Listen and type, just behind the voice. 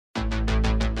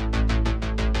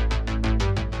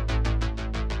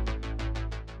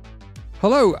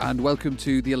Hello and welcome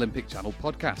to the Olympic Channel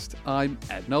podcast. I'm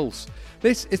Ed Knowles.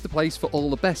 This is the place for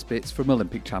all the best bits from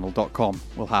olympicchannel.com.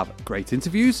 We'll have great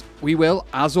interviews. We will,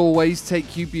 as always,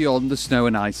 take you beyond the snow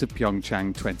and ice of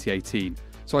Pyeongchang 2018.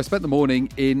 So I spent the morning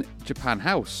in Japan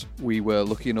House. We were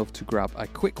lucky enough to grab a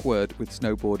quick word with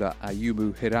snowboarder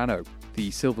Ayumu Hirano, the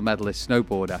silver medalist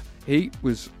snowboarder. He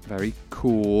was very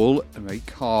cool and very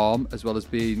calm, as well as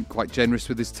being quite generous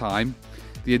with his time.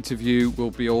 The interview will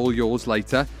be all yours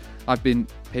later. I've been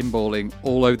pinballing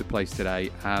all over the place today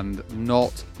and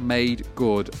not made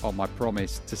good on my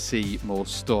promise to see more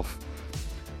stuff.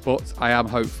 But I am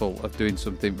hopeful of doing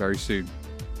something very soon.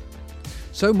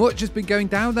 So much has been going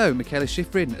down though. Mikaela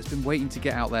Shiffrin has been waiting to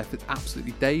get out there for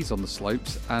absolutely days on the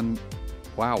slopes and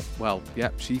wow, well, yeah,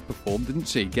 she performed, didn't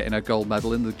she? Getting her gold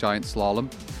medal in the giant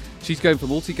slalom. She's going for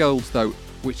multi-golds though,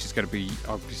 which is going to be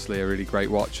obviously a really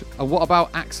great watch. And what about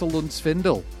Axel Lund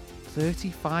Svindal?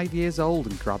 35 years old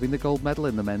and grabbing the gold medal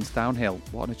in the men's downhill.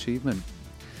 What an achievement.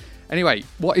 Anyway,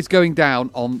 what is going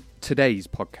down on today's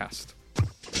podcast?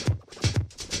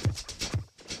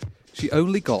 She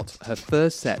only got her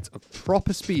first set of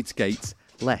proper speed skates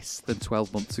less than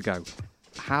 12 months ago.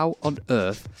 How on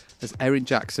earth has Erin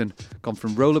Jackson gone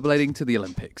from rollerblading to the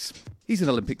Olympics? He's an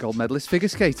Olympic gold medalist figure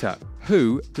skater.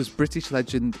 Who does British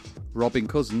legend Robin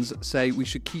Cousins say we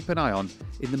should keep an eye on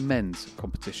in the men's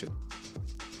competition?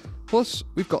 Plus,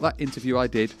 we've got that interview I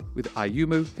did with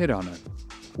Ayumu Hirano.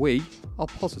 We are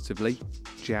positively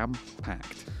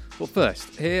jam-packed. But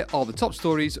first, here are the top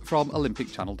stories from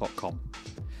olympicchannel.com.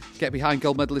 Get behind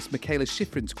gold medalist Mikaela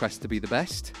Shiffrin's quest to be the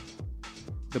best.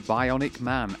 The Bionic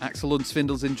Man. Axel Lund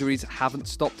Svindal's injuries haven't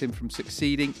stopped him from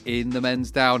succeeding in the men's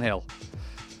downhill.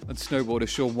 And snowboarder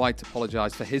Shaun White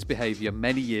apologised for his behaviour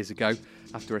many years ago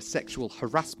after a sexual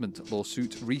harassment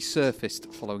lawsuit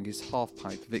resurfaced following his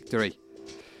half-pipe victory.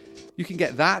 You can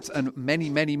get that and many,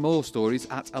 many more stories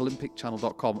at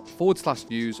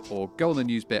olympicchannel.com/news or go on the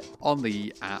news bit on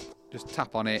the app. Just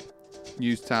tap on it,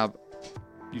 news tab,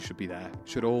 you should be there.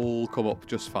 Should all come up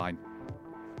just fine.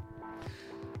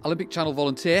 Olympic Channel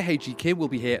volunteer Heiji Kim will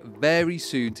be here very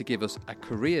soon to give us a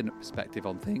Korean perspective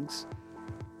on things.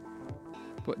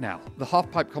 But now, the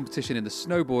half-pipe competition in the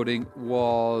snowboarding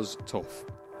was tough.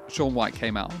 Shaun White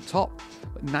came out on top,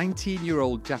 but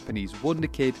 19-year-old Japanese wonder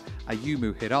kid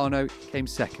Ayumu Hirano came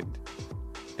second.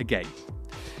 Again.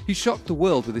 He shocked the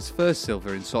world with his first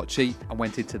silver in Sochi and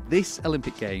went into this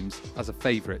Olympic Games as a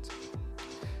favourite.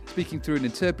 Speaking through an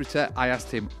interpreter, I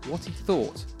asked him what he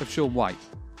thought of Shaun White.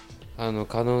 I'm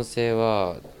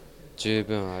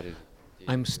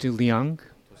still young.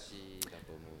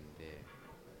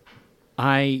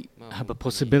 I have a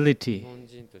possibility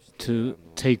to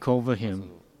take over him.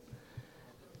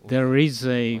 There is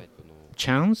a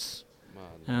chance,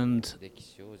 and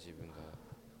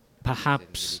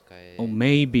perhaps or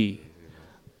maybe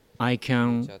I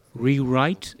can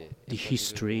rewrite the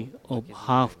history of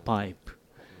half-pipe,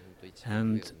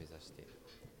 and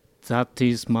that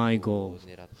is my goal.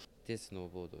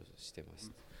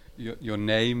 Your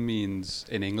name means,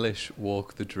 in English,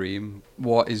 walk the dream.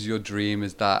 What is your dream?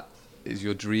 Is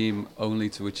your dream only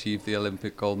to achieve the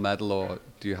Olympic gold medal, or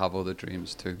do you have other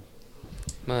dreams too?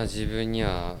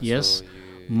 Yes,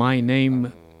 my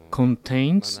name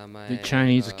contains the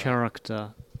Chinese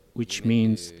character which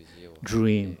means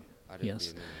dream.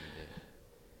 Yes.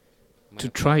 To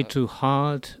try too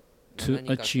hard to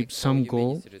achieve some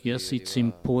goal, yes, it's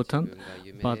important,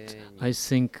 but I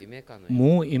think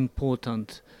more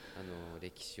important,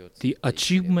 the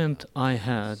achievement I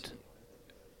had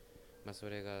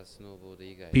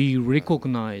be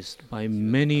recognized by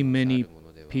many, many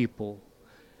people.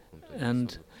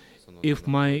 And if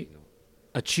my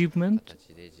achievement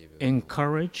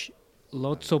encourage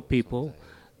lots of people,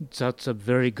 that's a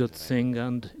very good thing,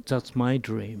 and that's my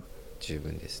dream.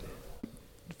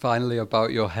 Finally,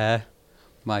 about your hair.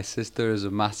 My sister is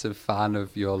a massive fan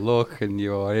of your look and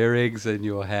your earrings and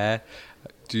your hair.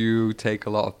 Do you take a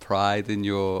lot of pride in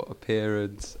your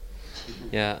appearance?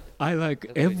 Yeah. I like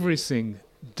everything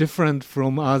different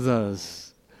from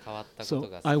others. So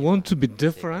I want to be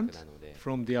different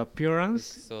from the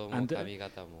appearance and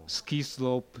ski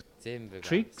slope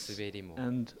tricks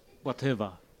and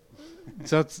whatever.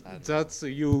 That's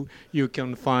you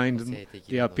can find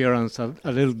the appearance a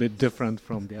little bit different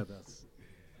from the others.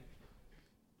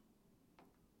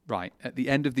 Right, at the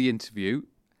end of the interview,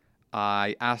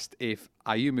 I asked if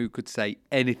Ayumu could say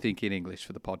anything in English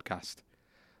for the podcast.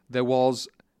 There was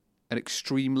an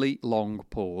extremely long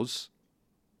pause.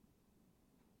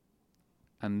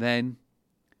 And then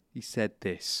he said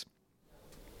this.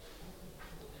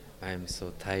 I'm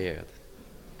so tired.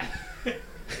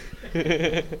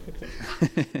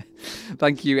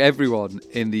 Thank you, everyone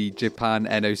in the Japan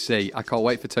NOC. I can't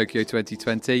wait for Tokyo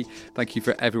 2020. Thank you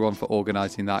for everyone for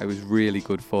organising that. It was really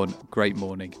good fun. Great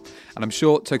morning. And I'm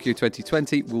sure Tokyo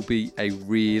 2020 will be a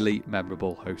really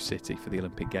memorable host city for the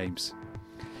Olympic Games.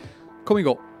 Coming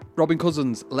up, Robin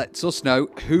Cousins lets us know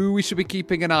who we should be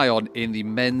keeping an eye on in the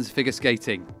men's figure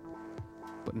skating.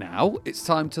 But now it's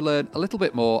time to learn a little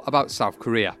bit more about South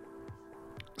Korea.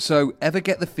 So, ever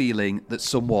get the feeling that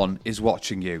someone is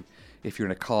watching you? If you're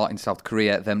in a car in South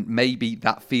Korea, then maybe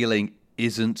that feeling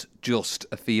isn't just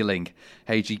a feeling.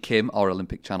 Hae-ji Kim, our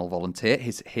Olympic Channel volunteer,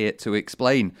 is here to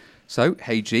explain. So,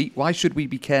 Hae-ji, why should we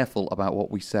be careful about what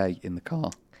we say in the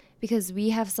car? Because we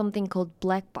have something called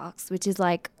black box, which is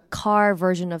like car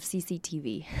version of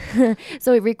CCTV.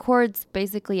 So it records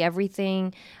basically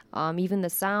everything, even the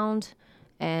sound,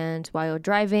 and while you're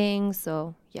driving.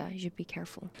 So yeah, you should be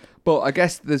careful. But I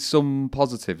guess there's some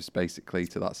positives basically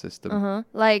to that system.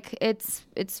 Like it's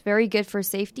very good for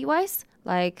safety wise.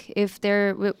 Like if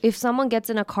someone gets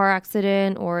in a car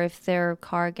accident or if their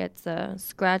car gets a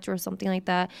scratch or something like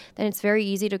that, then it's very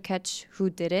easy to catch who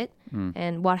did it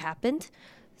and what happened.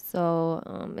 So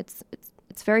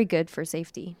it's very good for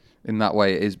safety. In that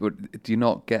way it is, but do you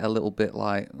not get a little bit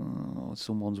like, oh,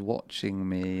 someone's watching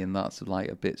me and that's like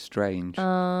a bit strange?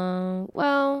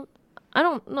 Well, I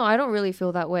don't really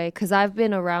feel that way because I've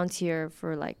been around here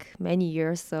for like many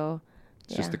years, so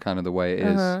it's just the way it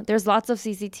is. There's lots of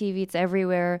CCTV, it's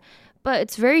everywhere, but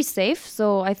it's very safe,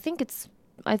 so I think it's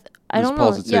I don't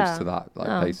know. There's positives to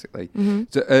that, basically.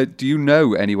 So, do you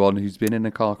know anyone who's been in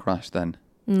a car crash then?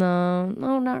 No,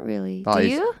 not really. Do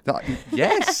you?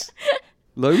 Yes.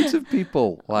 Loads of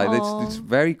people. It's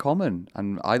very common.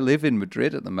 And I live in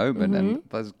Madrid at the moment and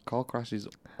there's car crashes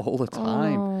all the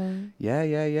time.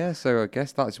 Yeah. So I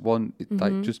guess that's one,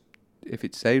 like just if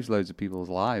it saves loads of people's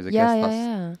lives, I guess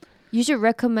that's... You should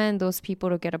recommend those people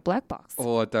to get a black box.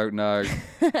 Oh, I don't know.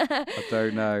 I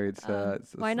don't know.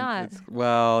 Why not?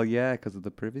 Because of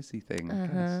the privacy thing, I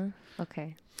guess.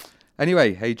 Okay.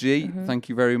 Anyway, Hae-ji, thank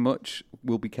you very much.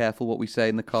 We'll be careful what we say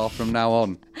in the car from now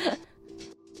on.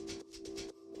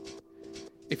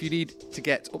 If you need to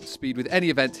get up to speed with any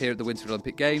event here at the Winter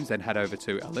Olympic Games, then head over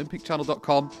to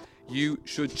olympicchannel.com. You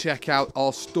should check out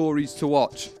our stories to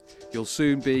watch. You'll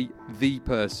soon be the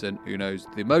person who knows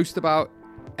the most about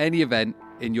any event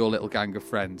in your little gang of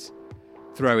friends.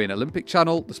 Throw in Olympic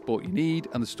Channel, the sport you need,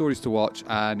 and the stories to watch,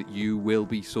 and you will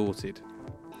be sorted.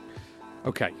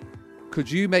 Okay, could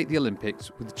you make the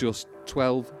Olympics with just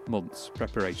 12 months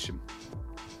preparation?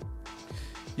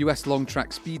 US long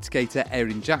track speed skater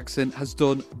Erin Jackson has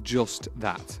done just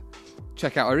that.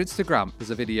 Check out her Instagram. There's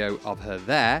a video of her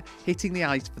there hitting the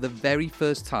ice for the very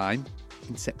first time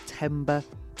in September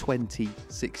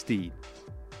 2016.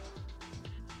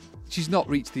 She's not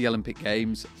reached the Olympic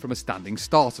Games from a standing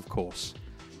start, of course.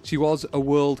 She was a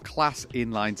world-class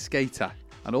inline skater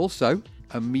and also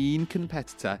a mean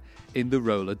competitor in the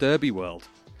roller derby world.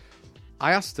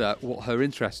 I asked her what her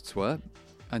interests were,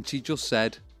 and she just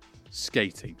said,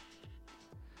 skating.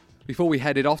 Before we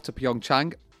headed off to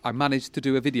Pyeongchang, I managed to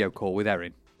do a video call with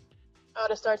Erin.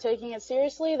 To start taking it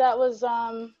seriously, that was,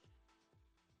 I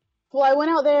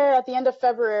went out there at the end of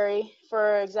February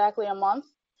for exactly a month.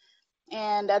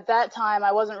 And at that time,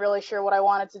 I wasn't really sure what I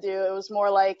wanted to do. It was more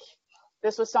like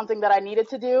this was something that I needed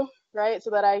to do, right? So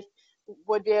that I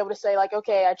would be able to say, like,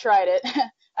 okay, I tried it.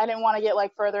 I didn't want to get,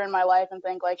 like, further in my life and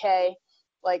think, like, hey,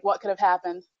 like, what could have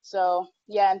happened? So,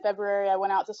 yeah, in February, I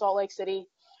went out to Salt Lake City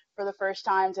for the first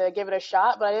time to give it a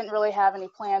shot, but I didn't really have any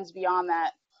plans beyond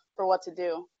that for what to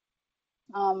do.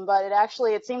 But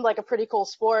it seemed like a pretty cool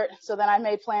sport. So then I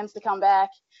made plans to come back.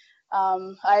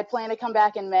 I had planned to come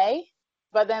back in May,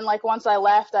 but then like once I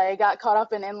left, I got caught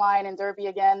up in inline and derby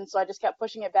again. So I just kept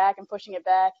pushing it back.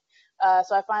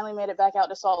 So I finally made it back out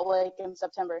to Salt Lake in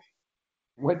September.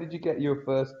 When did you get your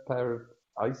first pair of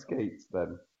ice skates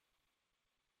then?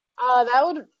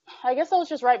 I guess that was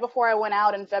just right before I went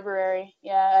out in February.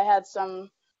 Yeah, I had some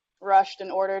rushed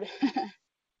and ordered.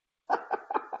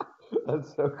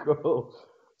 That's so cool.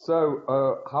 So,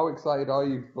 how excited are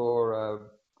you for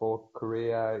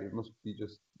Korea? You must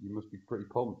be pretty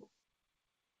pumped.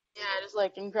 Yeah, just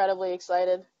like incredibly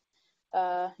excited.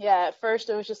 At first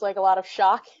it was just like a lot of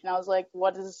shock, and I was like,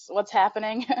 what's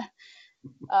happening?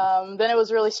 Then it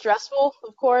was really stressful,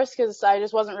 of course, because I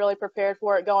just wasn't really prepared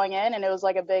for it going in, and it was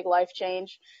like a big life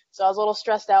change. So I was a little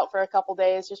stressed out for a couple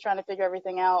days, just trying to figure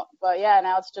everything out. But yeah,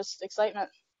 now it's just excitement.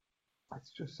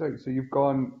 It's just so you've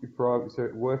gone from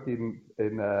working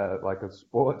in like a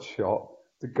sports shop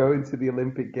to go into the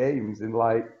Olympic Games in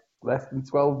like less than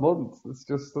 12 months. It's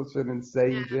just such an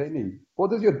insane journey.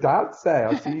 What does your dad say?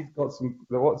 I see he's got some.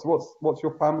 What's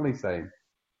your family saying?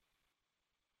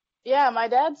 Yeah, my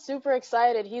dad's super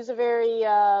excited. He's a very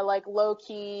like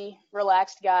low-key,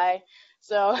 relaxed guy.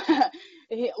 So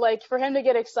for him to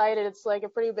get excited, it's like a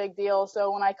pretty big deal.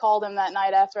 So when I called him that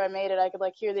night after I made it, I could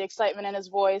like hear the excitement in his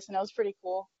voice, and it was pretty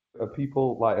cool. Are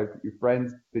people like your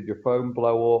friends? Did your phone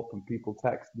blow up and people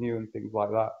texting you and things like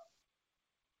that?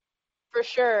 For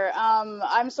sure.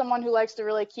 I'm someone who likes to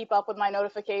really keep up with my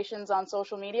notifications on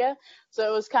social media. So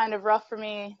it was kind of rough for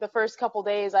me the first couple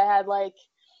days. I had like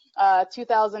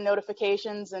 2,000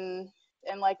 notifications in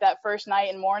like that first night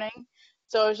and morning.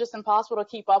 So it was just impossible to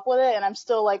keep up with it. And I'm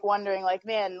still like wondering like,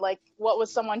 man, like what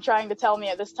was someone trying to tell me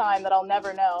at this time that I'll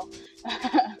never know?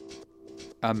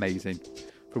 Amazing.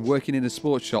 From working in a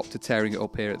sports shop to tearing it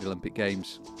up here at the Olympic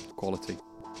Games. Quality.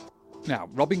 Now,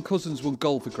 Robin Cousins won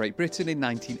gold for Great Britain in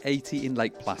 1980 in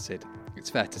Lake Placid. It's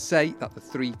fair to say that the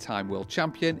 3-time world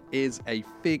champion is a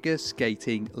figure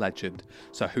skating legend.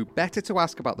 So who better to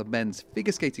ask about the men's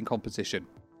figure skating competition?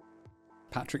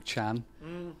 Patrick Chan,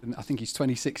 and I think he's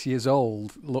 26 years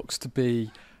old, looks to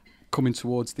be coming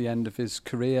towards the end of his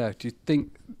career. Do you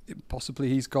think possibly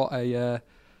he's got a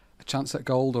chance at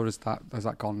gold, or has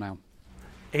that gone now?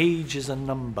 Age is a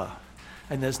number,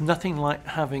 and there's nothing like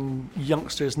having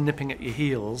youngsters nipping at your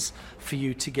heels for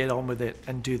you to get on with it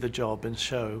and do the job and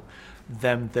show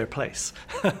them their place.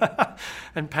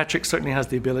 And Patrick certainly has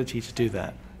the ability to do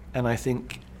that. And I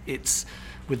think it's,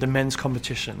 with the men's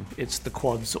competition, it's the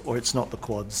quads or it's not the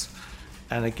quads.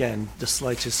 And again, the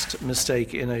slightest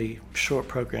mistake in a short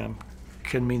program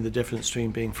can mean the difference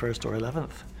between being first or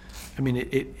 11th. I mean,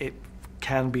 it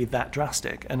can be that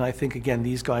drastic. And I think, again,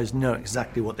 these guys know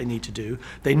exactly what they need to do.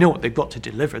 They know what they've got to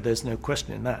deliver. There's no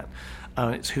question in that.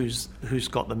 It's who's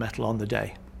got the medal on the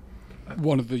day.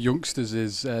 One of the youngsters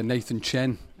is Nathan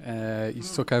Chen.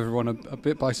 He's took everyone a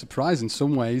bit by surprise in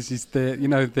some ways. He's the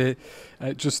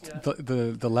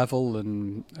level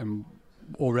and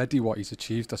already what he's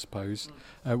achieved, I suppose.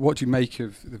 What do you make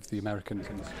of the Americans?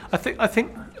 I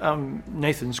think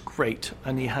Nathan's great,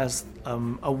 and he has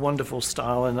a wonderful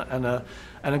style and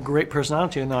a great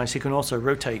personality. And nice, he can also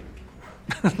rotate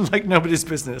like nobody's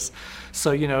business.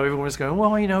 So, everyone's going,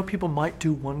 well, people might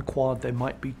do one quad, there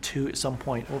might be two at some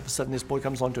point. All of a sudden, this boy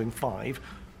comes on doing 5.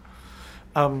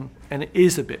 And it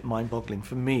is a bit mind-boggling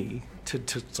for me to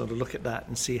sort of look at that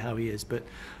and see how he is. But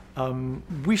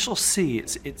we shall see.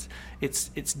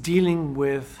 It's dealing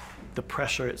with the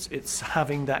pressure. It's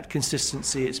having that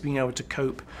consistency. It's being able to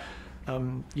cope.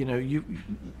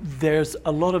 There's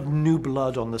a lot of new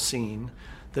blood on the scene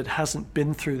that hasn't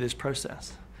been through this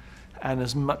process. And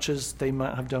as much as they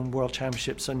might have done world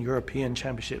championships and European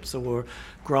championships or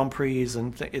Grand Prix,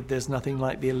 and there's nothing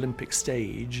like the Olympic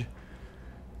stage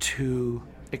to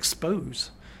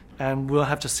expose. And we'll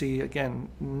have to see, again,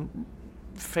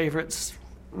 favorites.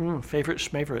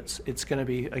 It's going to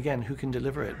be, again, who can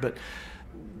deliver it. But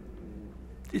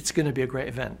it's going to be a great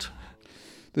event.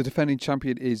 The defending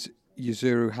champion is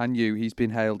Yuzuru Hanyu. He's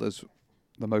been hailed as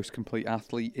the most complete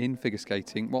athlete in figure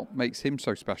skating. What makes him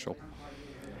so special?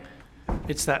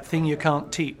 It's that thing you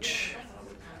can't teach.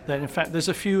 That, in fact, there's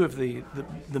a few of the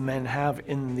men have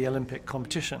in the Olympic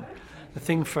competition. The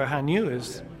thing for Hanyu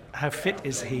is, how fit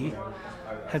is he?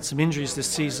 Had some injuries this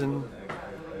season,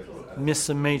 missed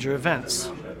some major events,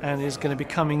 and is going to be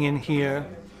coming in here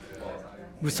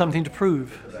with something to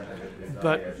prove.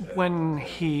 But when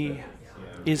he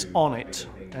is on it,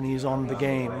 and he's on the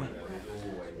game,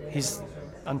 he's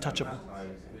untouchable.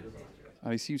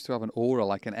 And he seems to have an aura,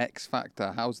 like an X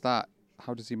factor. How's that?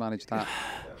 How does he manage that?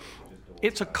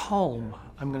 It's a calm,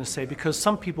 I'm going to say, because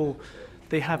some people,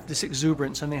 they have this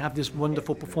exuberance and they have this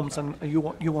wonderful performance, and you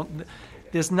want.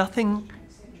 There's nothing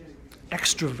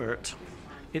extrovert.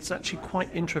 It's actually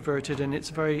quite introverted, and it's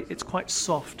quite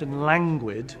soft and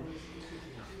languid.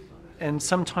 And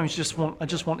sometimes I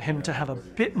just want him to have a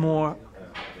bit more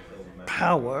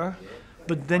power,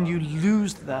 but then you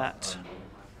lose that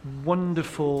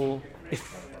wonderful.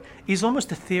 He's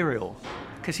almost ethereal,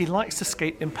 because he likes to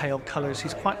skate in pale colours.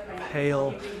 He's quite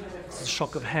pale. It's a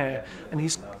shock of hair, and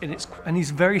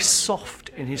he's very soft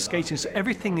in his skating. So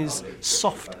everything is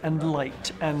soft and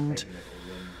light and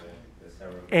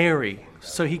airy.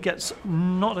 So he gets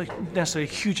not necessarily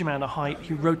a huge amount of height.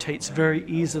 He rotates very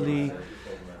easily.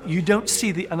 You don't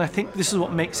see and I think this is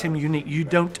what makes him unique. You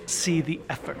don't see the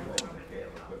effort.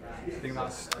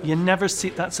 You never see.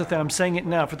 That's the thing. I'm saying it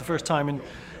now for the first time, and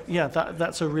yeah,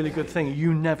 that's a really good thing.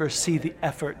 You never see the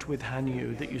effort with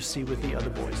Hanyu that you see with the other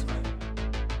boys.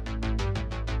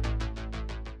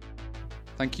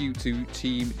 Thank you to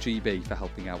Team GB for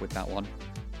helping out with that one.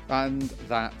 And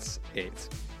that's it.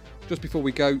 Just before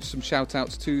we go, some shout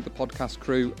outs to the podcast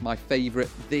crew. My favourite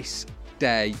this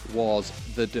day was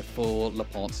the Dufour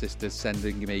Laporte sisters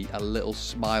sending me a little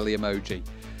smiley emoji.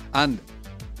 And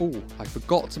I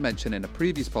forgot to mention in a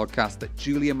previous podcast that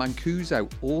Julia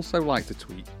Mancuso also liked a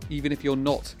tweet. Even if you're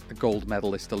not a gold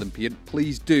medalist Olympian,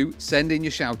 please do send in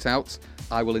your shout outs.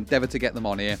 I will endeavour to get them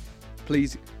on here.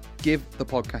 Please give the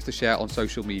podcast a share on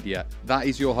social media. That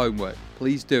is your homework.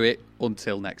 Please do it.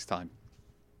 Until next time.